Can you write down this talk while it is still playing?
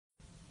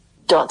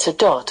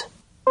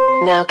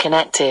Now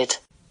connected.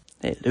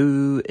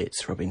 Hello,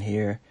 it's Robin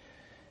here.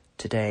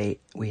 Today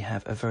we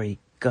have a very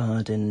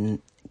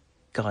garden-y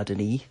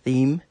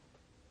theme,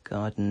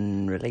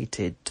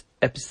 garden-related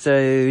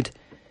episode.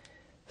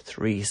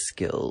 3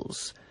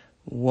 skills.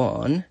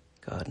 1,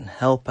 Garden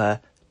Helper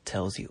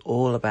tells you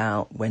all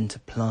about when to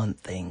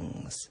plant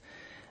things.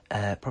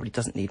 Probably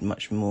doesn't need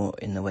much more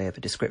in the way of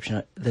a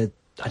description.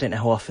 I don't know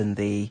how often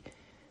the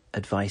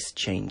advice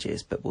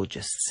changes, but we'll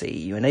just see.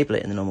 You enable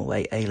it in the normal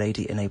way. A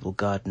lady, enable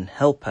Garden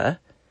Helper,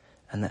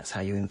 and that's how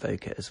you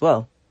invoke it as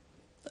well.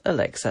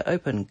 Alexa,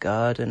 open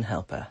Garden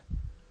Helper.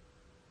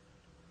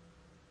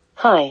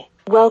 Hi,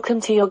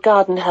 welcome to your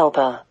Garden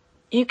Helper.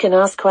 You can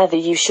ask whether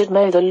you should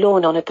mow the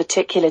lawn on a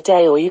particular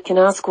day, or you can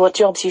ask what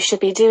jobs you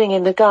should be doing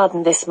in the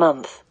garden this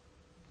month.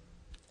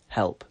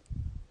 Help.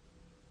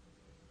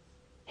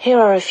 Here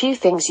are a few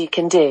things you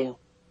can do.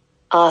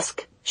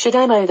 Ask, should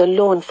I mow the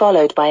lawn,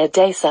 followed by a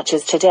day such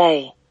as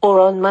today, or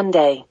on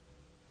Monday?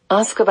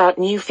 Ask about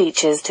new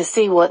features to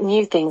see what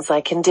new things I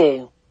can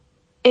do.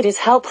 It is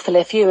helpful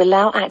if you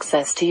allow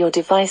access to your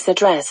device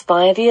address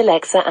via the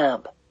Alexa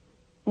app.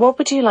 What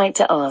would you like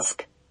to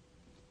ask?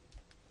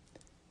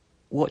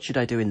 What should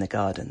I do in the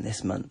garden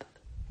this month?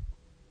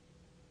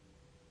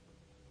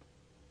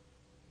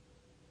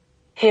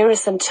 Here are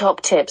some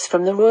top tips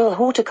from the Royal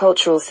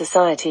Horticultural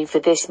Society for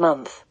this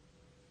month.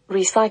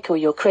 Recycle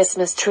your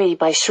Christmas tree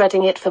by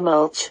shredding it for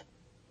mulch.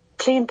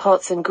 Clean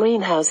pots and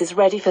greenhouses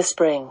ready for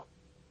spring.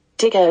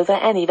 Dig over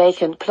any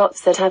vacant plots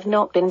that have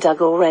not been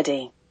dug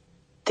already.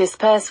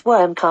 Disperse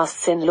worm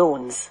casts in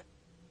lawns.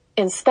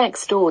 Inspect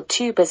stored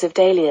tubers of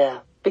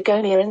dahlia,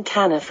 begonia and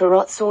canna for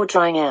rots or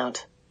drying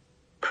out.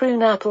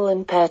 Prune apple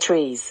and pear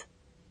trees.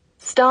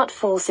 Start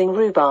forcing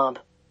rhubarb.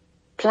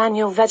 Plan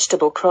your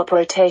vegetable crop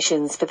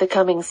rotations for the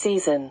coming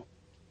season.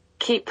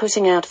 Keep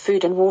putting out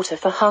food and water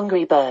for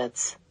hungry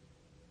birds.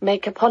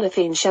 Make a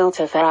polythene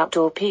shelter for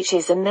outdoor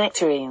peaches and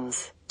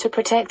nectarines, to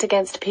protect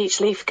against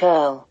peach leaf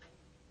curl.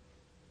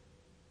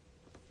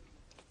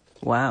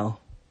 Wow,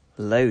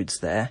 loads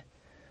there.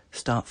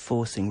 Start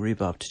forcing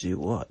rhubarb to do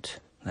what?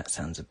 That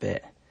sounds a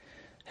bit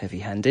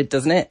heavy-handed,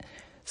 doesn't it?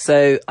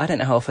 So I don't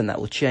know how often that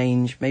will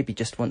change, maybe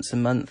just once a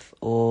month,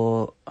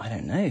 or I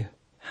don't know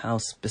how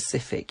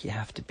specific you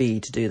have to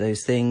be to do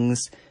those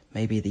things.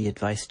 Maybe the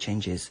advice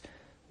changes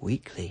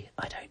weekly.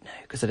 I don't know,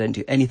 because I don't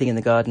do anything in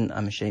the garden,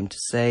 I'm ashamed to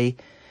say.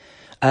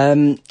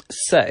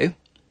 So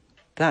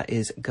that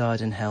is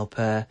Garden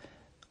Helper.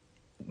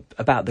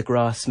 About the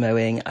grass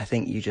mowing, I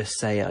think you just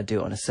say I do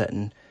it on a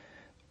certain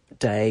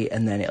day,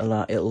 and then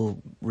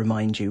it'll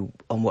remind you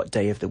on what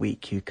day of the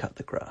week you cut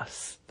the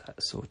grass,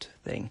 that sort of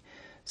thing.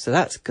 So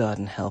that's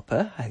Garden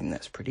Helper. I think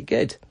that's pretty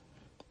good.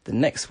 The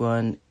next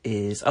one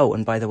is,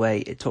 and by the way,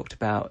 it talked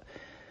about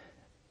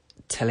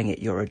telling it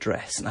your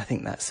address, and I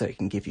think that's so it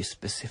can give you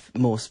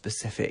more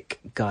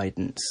specific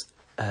guidance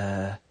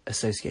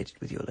associated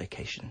with your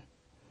location.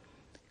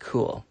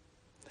 Cool.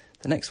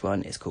 The next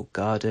one is called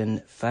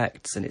Garden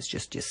Facts, and it's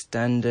just your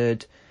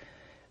standard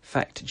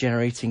fact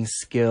generating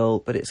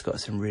skill, but it's got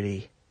some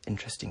really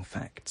interesting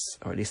facts,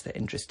 or at least they're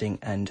interesting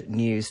and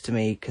news to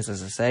me, because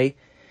as I say,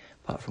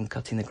 apart from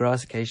cutting the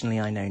grass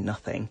occasionally, I know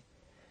nothing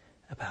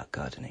about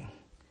gardening.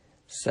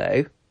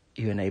 So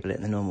you enable it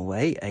in the normal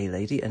way. A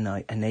lady, and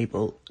I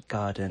enable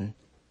Garden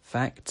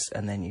Facts,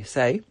 and then you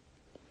say,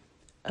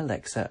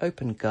 Alexa,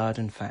 open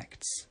Garden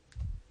Facts.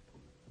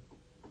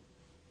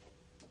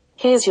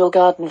 Here's your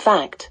garden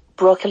fact.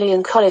 Broccoli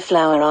and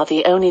cauliflower are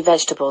the only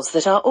vegetables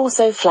that are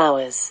also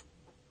flowers.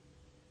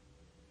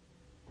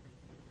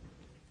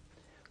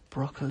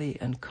 Broccoli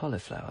and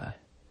cauliflower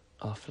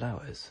are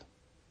flowers.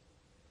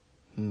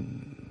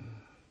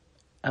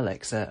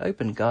 Alexa,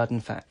 open Garden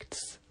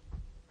Facts.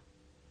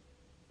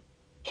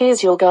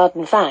 Here's your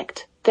garden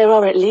fact. There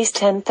are at least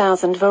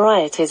 10,000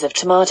 varieties of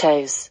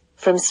tomatoes,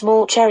 from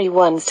small cherry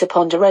ones to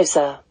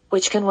ponderosa,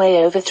 which can weigh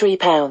over 3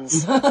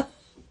 pounds.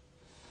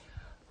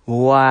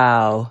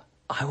 Wow,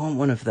 I want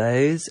one of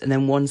those, and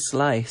then one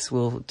slice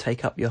will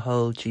take up your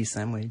whole cheese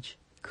sandwich.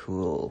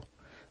 Cool.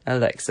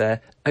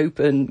 Alexa,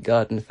 open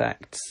Garden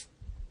Facts.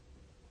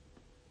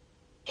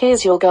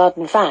 Here's your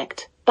garden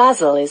fact.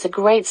 Basil is a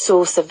great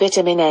source of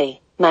vitamin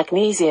A,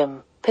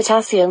 magnesium,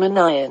 potassium and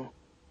iron.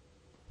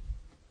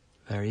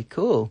 Very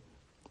cool.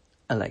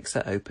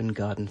 Alexa, open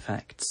Garden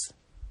Facts.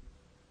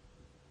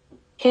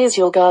 Here's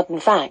your garden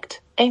fact.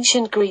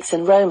 Ancient Greeks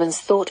and Romans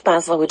thought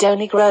basil would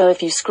only grow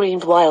if you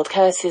screamed wild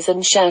curses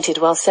and shouted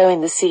while sowing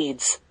the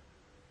seeds.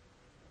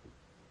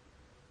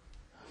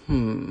 I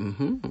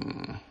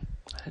don't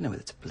know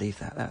whether to believe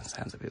that. That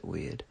sounds a bit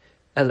weird.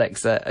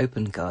 Alexa,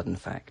 open Garden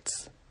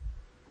Facts.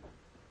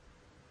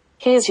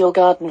 Here's your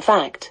garden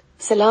fact.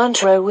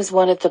 Cilantro was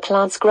one of the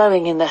plants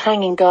growing in the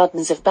Hanging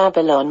Gardens of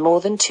Babylon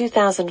more than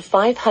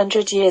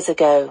 2,500 years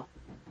ago.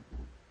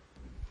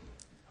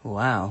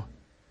 Wow.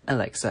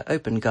 Alexa,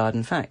 open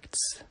Garden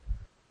Facts.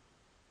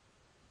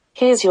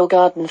 Here's your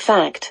garden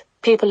fact.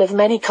 People of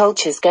many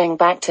cultures going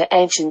back to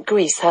ancient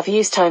Greece have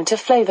used thyme to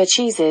flavour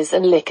cheeses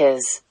and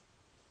liquors.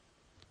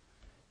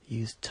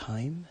 Use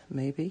thyme,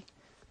 maybe?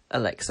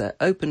 Alexa,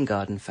 open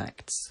garden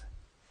facts.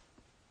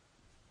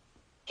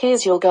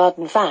 Here's your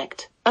garden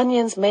fact.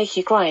 Onions make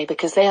you cry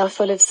because they are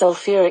full of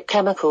sulfuric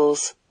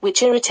chemicals,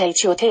 which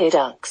irritate your tear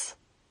ducts.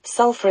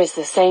 Sulfur is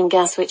the same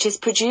gas which is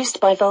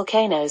produced by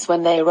volcanoes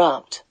when they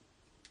erupt.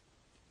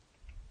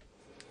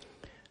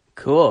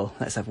 Cool.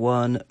 Let's have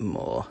one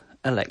more.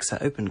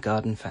 Alexa, open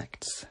garden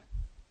facts.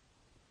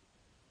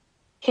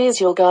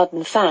 Here's your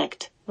garden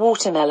fact.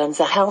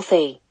 Watermelons are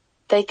healthy.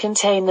 They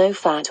contain no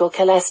fat or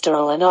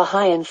cholesterol and are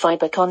high in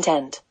fiber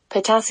content,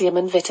 potassium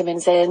and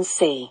vitamins A and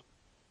C.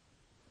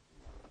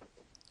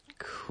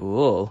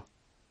 Cool.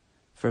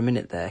 For a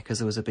minute there, because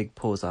there was a big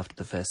pause after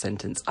the first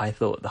sentence, I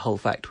thought the whole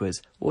fact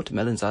was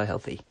watermelons are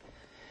healthy.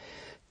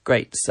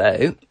 Great,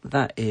 so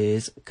that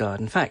is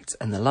garden facts.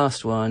 And the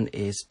last one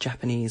is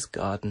Japanese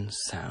garden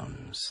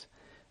sounds,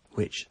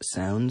 which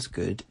sounds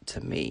good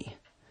to me.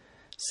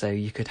 So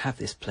you could have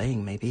this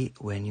playing maybe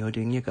when you're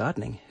doing your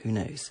gardening, who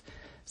knows?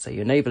 So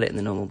you enable it in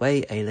the normal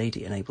way, a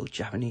lady enable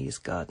Japanese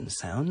garden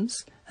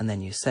sounds, and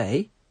then you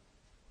say,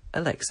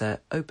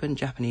 Alexa, open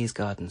Japanese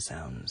garden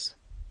sounds.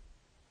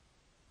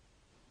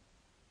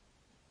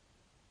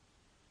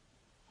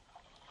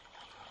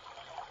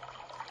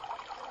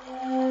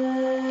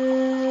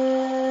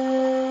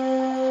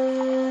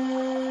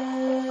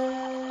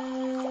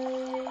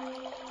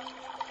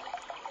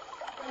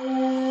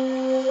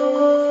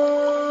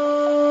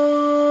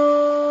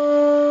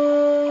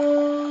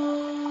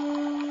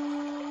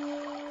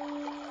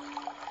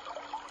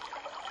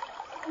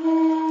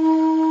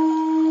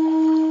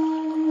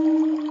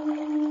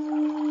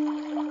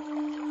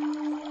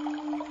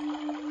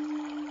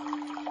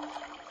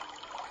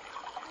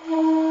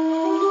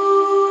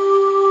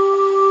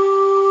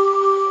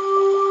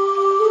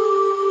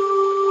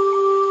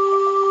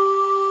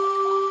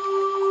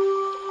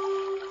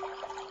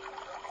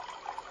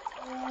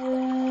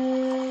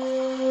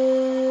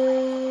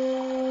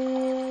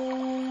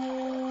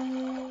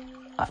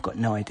 I've got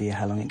no idea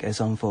how long it goes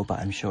on for, but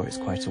I'm sure it's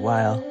quite a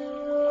while.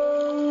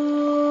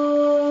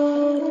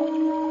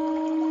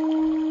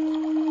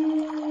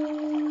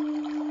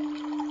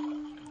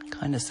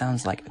 Kind of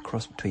sounds like a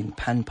cross between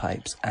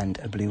panpipes and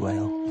a blue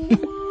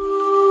whale.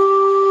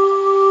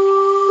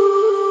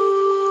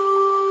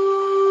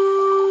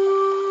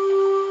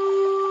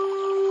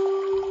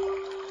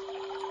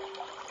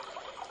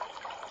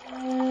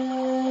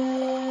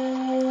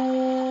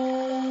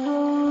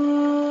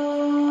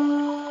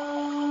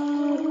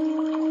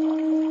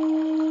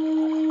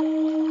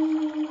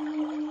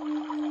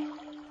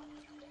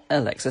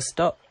 Alexa,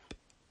 stop.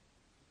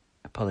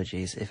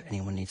 Apologies if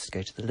anyone needs to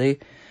go to the loo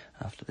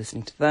after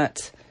listening to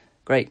that.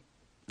 Great.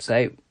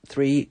 So,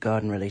 3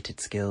 garden-related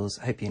skills.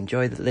 I hope you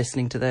enjoy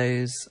listening to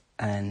those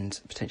and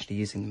potentially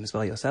using them as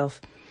well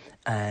yourself.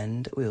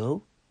 And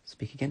we'll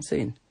speak again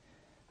soon.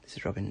 This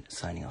is Robin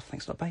signing off.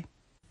 Thanks a lot. Bye.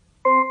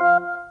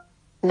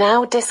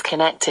 Now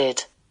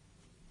disconnected.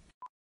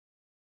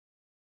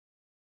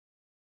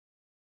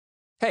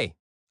 Hey,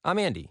 I'm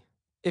Andy.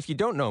 If you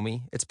don't know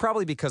me, it's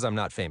probably because I'm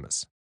not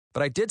famous.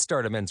 But I did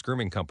start a men's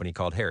grooming company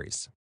called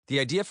Harry's. The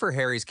idea for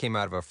Harry's came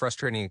out of a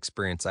frustrating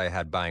experience I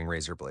had buying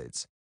razor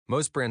blades.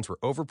 Most brands were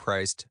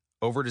overpriced,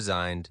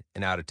 overdesigned,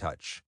 and out of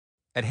touch.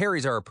 At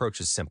Harry's, our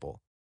approach is simple.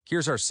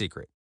 Here's our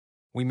secret.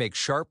 We make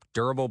sharp,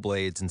 durable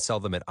blades and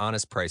sell them at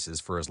honest prices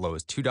for as low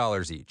as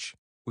 $2 each.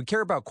 We care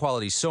about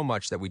quality so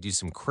much that we do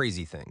some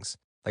crazy things,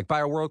 like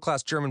buy a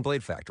world-class German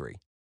blade factory.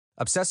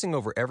 Obsessing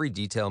over every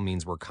detail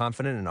means we're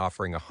confident in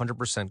offering a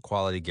 100%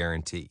 quality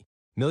guarantee.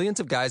 Millions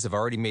of guys have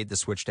already made the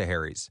switch to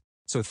Harry's,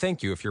 so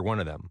thank you if you're one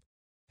of them.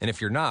 And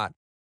if you're not,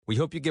 we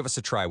hope you give us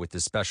a try with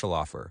this special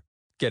offer.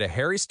 Get a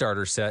Harry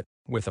starter set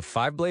with a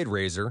 5-blade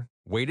razor,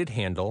 weighted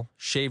handle,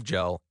 shave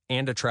gel,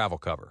 and a travel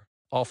cover,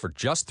 all for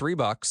just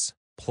 $3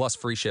 plus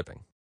free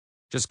shipping.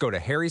 Just go to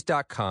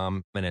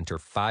harrys.com and enter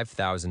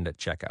 5000 at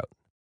checkout.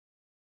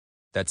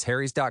 That's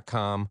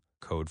harrys.com,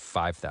 code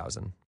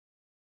 5000.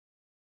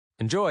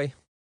 Enjoy!